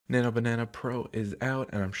Nano Banana Pro is out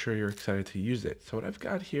and I'm sure you're excited to use it. So what I've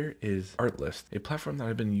got here is Artlist, a platform that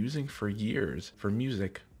I've been using for years for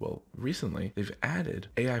music. Well, recently they've added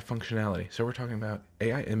AI functionality. So we're talking about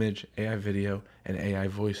AI image, AI video, and AI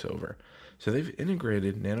voiceover. So they've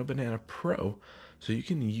integrated Nano Banana Pro so you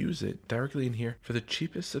can use it directly in here for the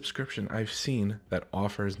cheapest subscription I've seen that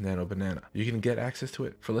offers Nano Banana. You can get access to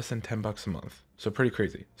it for less than 10 bucks a month. So pretty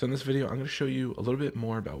crazy. So in this video, I'm going to show you a little bit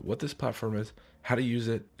more about what this platform is, how to use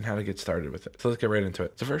it, and how to get started with it. So let's get right into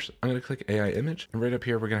it. So first, I'm going to click AI image, and right up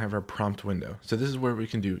here, we're going to have our prompt window. So this is where we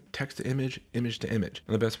can do text to image, image to image.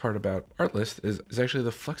 And the best part about Artlist is actually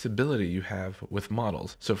the flexibility you have with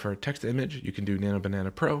models. So for text to image, you can do Nano Banana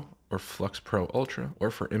Pro or Flux Pro Ultra, or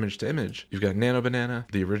for image to image, you've got Nano Banana,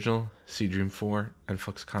 the original, Seedream 4, and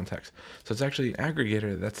Flux Contacts. So it's actually an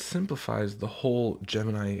aggregator that simplifies the whole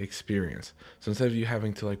Gemini experience. So instead of you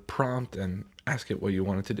having to like prompt and ask it what you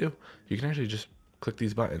want it to do, you can actually just click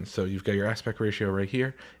these buttons. So you've got your aspect ratio right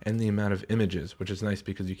here and the amount of images, which is nice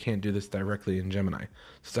because you can't do this directly in Gemini.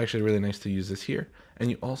 So it's actually really nice to use this here. And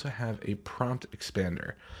you also have a prompt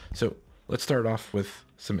expander. So let's start off with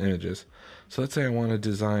some images. So let's say I want to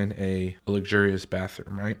design a luxurious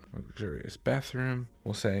bathroom, right? Luxurious bathroom.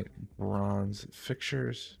 We'll say bronze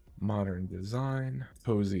fixtures, modern design,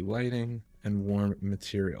 cozy lighting, and warm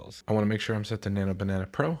materials. I want to make sure I'm set to Nano Banana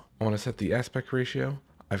Pro. I want to set the aspect ratio.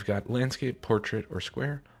 I've got landscape, portrait, or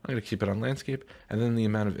square. I'm going to keep it on landscape. And then the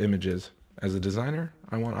amount of images. As a designer,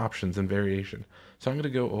 I want options and variation. So I'm going to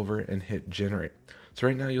go over and hit generate. So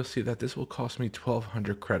right now you'll see that this will cost me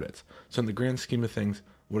 1,200 credits. So in the grand scheme of things,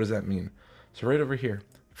 what does that mean? So right over here,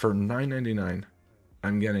 for $9.99,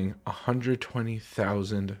 I'm getting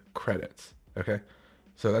 120,000 credits, okay?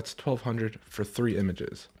 So that's 1,200 for 3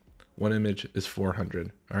 images. One image is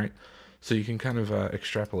 400, all right? So you can kind of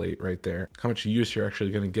extrapolate right there how much use you're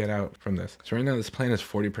actually going to get out from this. So right now this plan is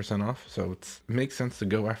 40% off. So it makes sense to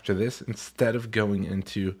go after this instead of going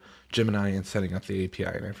into Gemini and setting up the API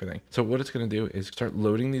and everything. So what it's going to do is start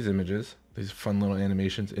loading these images, these fun little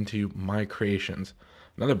animations into my creations.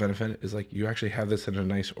 Another benefit is like you actually have this in a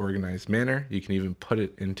nice organized manner. You can even put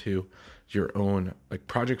it into your own like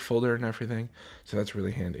project folder and everything. So that's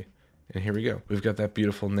really handy. And here we go. We've got that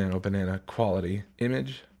beautiful Nano Banana quality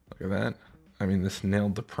image. Look at that. I mean, this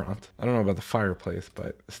nailed the prompt. I don't know about the fireplace,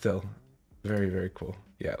 but still very, very cool.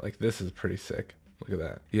 Yeah, like this is pretty sick. Look at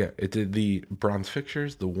that. Yeah, it did the bronze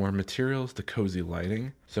fixtures, the warm materials, the cozy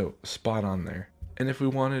lighting. So spot on there. And if we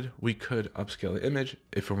wanted, we could upscale the image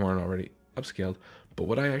if we weren't already upscaled. But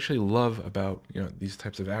what I actually love about, these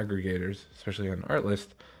types of aggregators, especially on Artlist,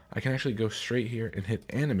 I can actually go straight here and hit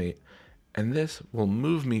animate. And this will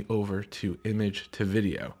move me over to image to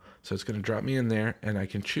video. So it's going to drop me in there and I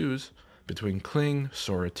can choose between Kling,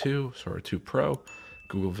 Sora 2, Sora 2 Pro,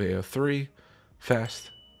 Google Veo 3,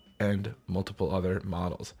 Fast, and multiple other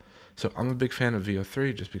models. So I'm a big fan of Veo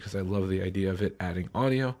 3 just because I love the idea of it adding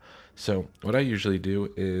audio. So what I usually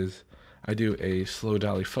do is I do a slow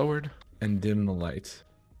dolly forward and dim the lights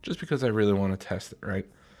just because I really want to test it, right?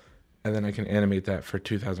 And then I can animate that for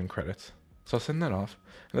 2,000 credits. So I'll send that off.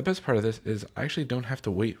 And the best part of this is I actually don't have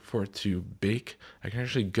to wait for it to bake. I can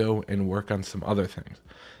actually go and work on some other things.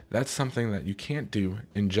 That's something that you can't do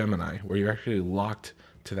in Gemini, where you're actually locked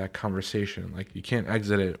to that conversation. Like you can't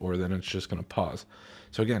exit it or then it's just going to pause.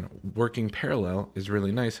 So again, working parallel is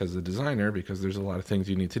really nice as a designer because there's a lot of things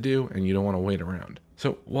you need to do and you don't want to wait around.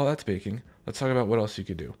 So while that's baking, let's talk about what else you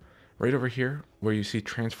could do. Right over here where you see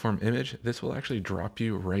transform image, this will actually drop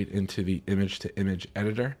you right into the image to image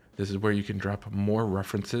editor. This is where you can drop more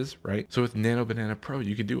references, right? So with Nano Banana Pro,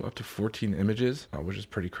 you could do up to 14 images, which is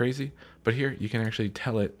pretty crazy. But here you can actually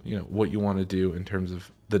tell it, what you want to do in terms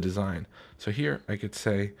of the design. So here I could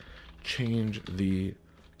say, change the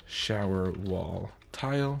shower wall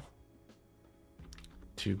tile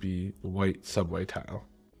to be white subway tile.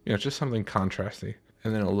 Just something contrasty.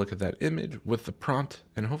 And then it'll look at that image with the prompt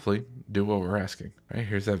and hopefully do what we're asking. All right,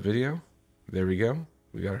 here's that video. There we go.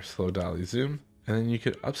 We got our slow dolly zoom. And then you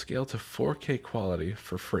could upscale to 4K quality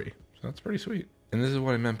for free. So that's pretty sweet. And this is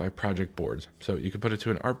what I meant by project boards. So you could put it to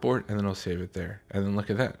an artboard and then it'll save it there. And then look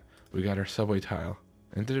at that. We got our subway tile.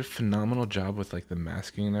 And it did a phenomenal job with like the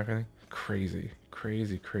masking and everything. Crazy,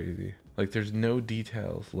 crazy, crazy. Like there's no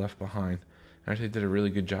details left behind. Actually did a really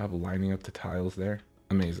good job lining up the tiles there.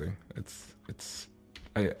 Amazing.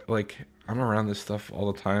 I'm around this stuff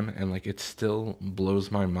all the time and like it still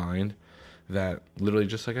blows my mind that literally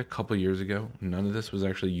just like a couple years ago, none of this was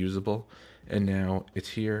actually usable. And now it's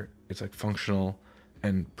here, it's like functional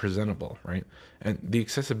and presentable, right? And the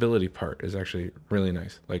accessibility part is actually really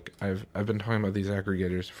nice. Like I've been talking about these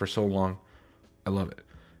aggregators for so long. I love it.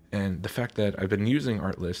 And the fact that I've been using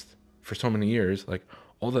Artlist for so many years, like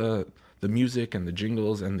all the music and the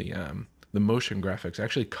jingles and the motion graphics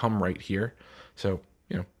actually come right here. So,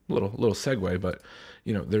 you know, little segue, but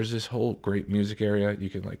you know, there's this whole great music area. You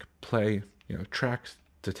can like play, you know, tracks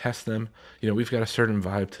to test them. You know, we've got a certain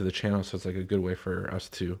vibe to the channel, so it's like a good way for us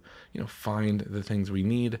to, you know, find the things we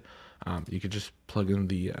need. You could just plug in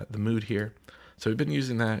the mood here. So we've been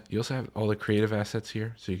using that. You also have all the creative assets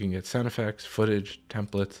here, so you can get sound effects, footage,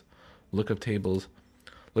 templates, lookup tables.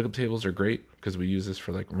 Lookup tables are great because we use this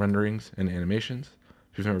for like renderings and animations.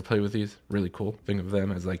 If you've never played with these, really cool. Think of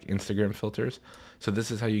them as like Instagram filters. So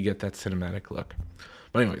this is how you get that cinematic look.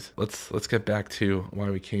 But anyways, let's get back to why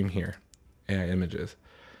we came here. AI images.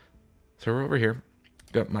 So we're over here,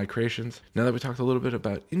 got my creations. Now that we talked a little bit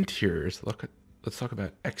about interiors, let's talk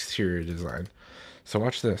about exterior design. So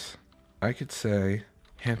watch this. I could say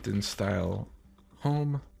Hampton style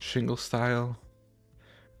home, shingle style,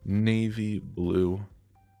 navy blue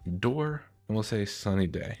door, and we'll say sunny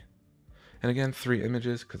day. And again, 3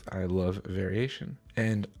 images because I love variation.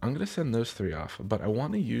 And I'm gonna send those 3 off, but I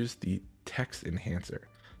want to use the text enhancer.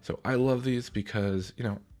 So I love these because, you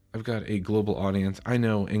know, I've got a global audience. I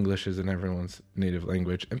know English isn't everyone's native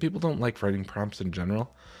language, and people don't like writing prompts in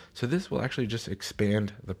general. So this will actually just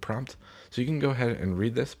expand the prompt. So you can go ahead and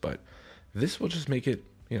read this, but this will just make it,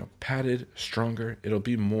 you know, padded, stronger. It'll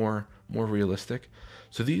be more realistic.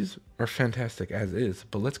 So these are fantastic as is,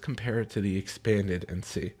 but let's compare it to the expanded and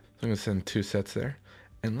see. So I'm gonna send 2 sets there,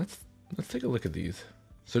 and let's take a look at these.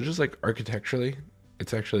 So just like architecturally,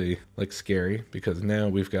 it's actually like scary because now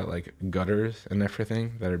we've got like gutters and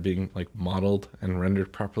everything that are being like modeled and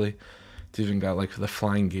rendered properly. It's even got like the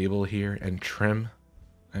flying gable here and trim.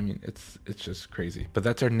 I mean, it's just crazy. But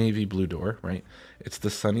that's our navy blue door, right? It's the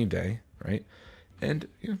sunny day, right? And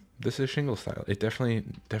you know, this is shingle style. It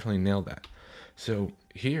definitely nailed that. So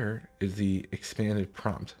here is the expanded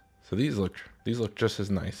prompt. So these look just as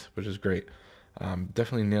nice, which is great.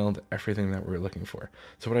 Definitely nailed everything that we're looking for.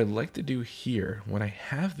 So what I'd like to do here when I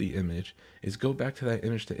have the image is go back to that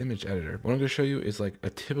image to image editor. What I'm going to show you is like a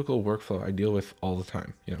typical workflow I deal with all the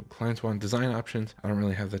time. You know, clients want design options. I don't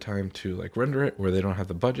really have the time to like render it, or they don't have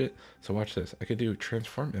the budget. So watch this. I could do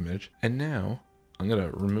transform image, and now I'm going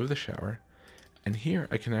to remove the shower. And here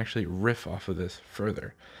I can actually riff off of this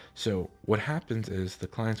further. So what happens is the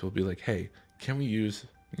clients will be like, hey, can we use,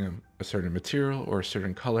 you know, a certain material or a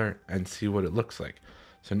certain color and see what it looks like.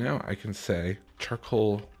 So now I can say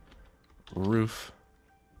charcoal roof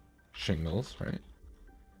shingles, right?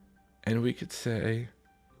 And we could say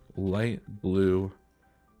light blue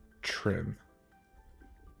trim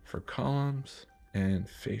for columns and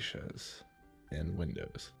fascias and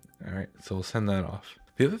windows. All right, so we'll send that off.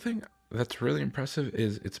 The other thing that's really impressive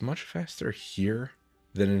is it's much faster here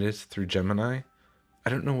than it is through Gemini. I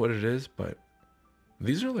don't know what it is, but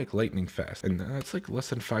these are like lightning fast, and that's like less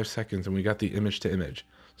than 5 seconds, and we got the image to image.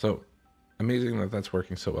 So amazing that that's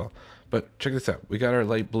working so well. But check this out. We got our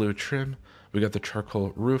light blue trim. We got the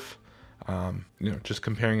charcoal roof. You know, just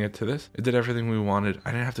comparing it to this, it did everything we wanted.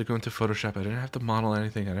 I didn't have to go into Photoshop. I didn't have to model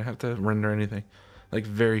anything. I didn't have to render anything. Like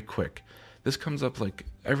very quick. This comes up like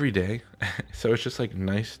every day. So it's just like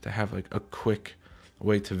nice to have like a quick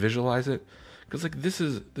way to visualize it. Because like this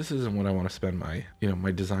isn't what I want to spend my, you know,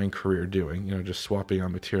 my design career doing, you know, just swapping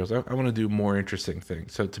on materials. I want to do more interesting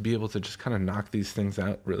things. So to be able to just kind of knock these things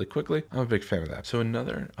out really quickly, I'm a big fan of that. So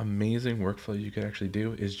another amazing workflow you could actually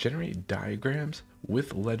do is generate diagrams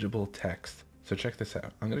with legible text. So check this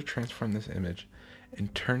out. I'm going to transform this image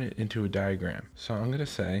and turn it into a diagram. So I'm going to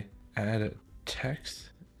say add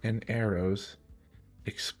text and arrows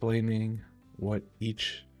explaining what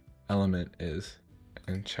each element is.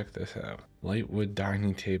 And check this out. Light wood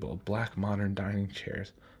dining table, black modern dining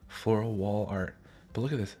chairs, floral wall art. But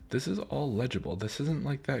look at this. This is all legible. This isn't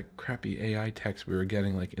like that crappy AI text we were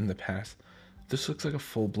getting like in the past. This looks like a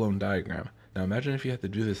full-blown diagram. Now imagine if you had to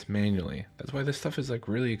do this manually. That's why this stuff is like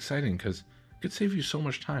really exciting, because it could save you so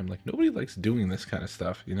much time. Like nobody likes doing this kind of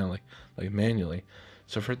stuff, you know, like manually.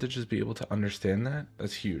 So for it to just be able to understand that,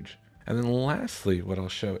 that's huge. And then lastly, what I'll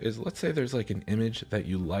show is, let's say there's like an image that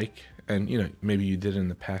you like, and you know, maybe you did it in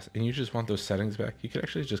the past and you just want those settings back. You could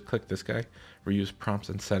actually just click this guy, reuse prompts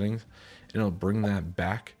and settings, and it'll bring that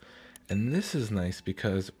back. And this is nice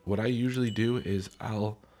because what I usually do is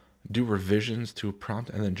I'll do revisions to a prompt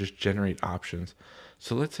and then just generate options.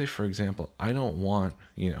 So let's say, for example, I don't want,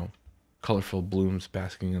 you know, colorful blooms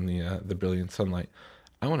basking in the brilliant sunlight.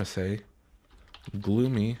 I want to say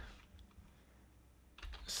gloomy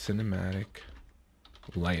cinematic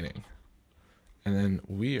lighting, and then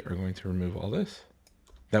we are going to remove all this.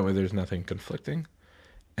 That way there's nothing conflicting,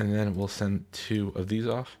 and then we'll send 2 of these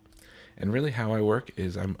off. And really how I work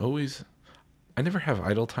is I never have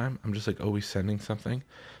idle time. I'm just like always sending something.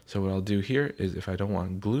 So what I'll do here is if I don't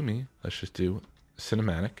want gloomy, let's just do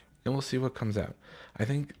cinematic and we'll see what comes out. I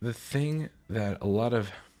think the thing that a lot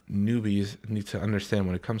of newbies need to understand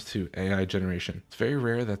when it comes to AI generation, it's very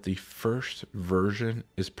rare that the first version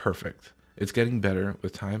is perfect. It's getting better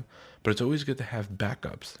with time, but it's always good to have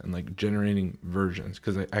backups and like generating versions,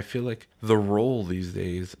 because I feel like the role these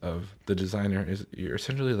days of the designer is you're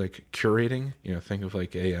essentially like curating, think of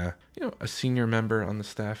like a senior member on the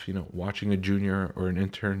staff, watching a junior or an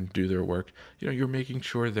intern do their work. You're making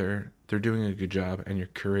sure they're doing a good job and you're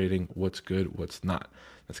curating what's good, what's not.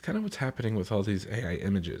 That's kind of what's happening with all these AI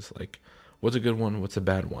images. Like what's a good one, what's a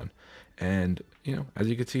bad one. And, as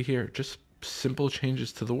you can see here, just simple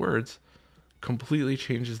changes to the words completely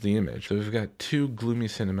changes the image. So we've got 2 gloomy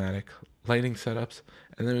cinematic lighting setups,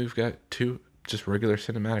 and then we've got 2 just regular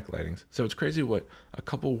cinematic lightings. So it's crazy what a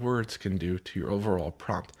couple words can do to your overall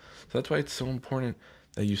prompt. So that's why it's so important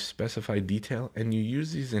that you specify detail and you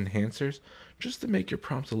use these enhancers just to make your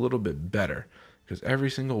prompts a little bit better, because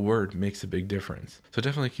every single word makes a big difference. So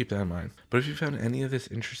definitely keep that in mind. But if you found any of this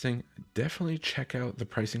interesting, definitely check out the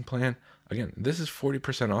pricing plan. Again, this is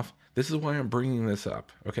 40% off. This is why I'm bringing this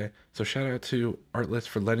up, okay? So shout out to Artlist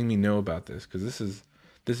for letting me know about this, because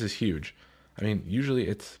this is huge. I mean, usually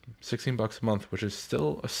it's 16 bucks a month, which is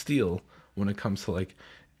still a steal when it comes to like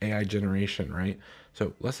AI generation, right?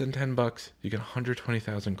 So less than 10 bucks, you get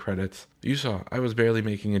 120,000 credits. You saw I was barely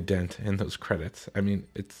making a dent in those credits. I mean,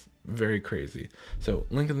 it's very crazy. So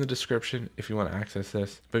link in the description if you want to access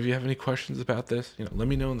this. But if you have any questions about this, let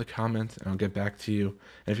me know in the comments and I'll get back to you.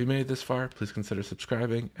 And if you made it this far, please consider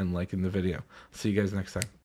subscribing and liking the video. See you guys next time.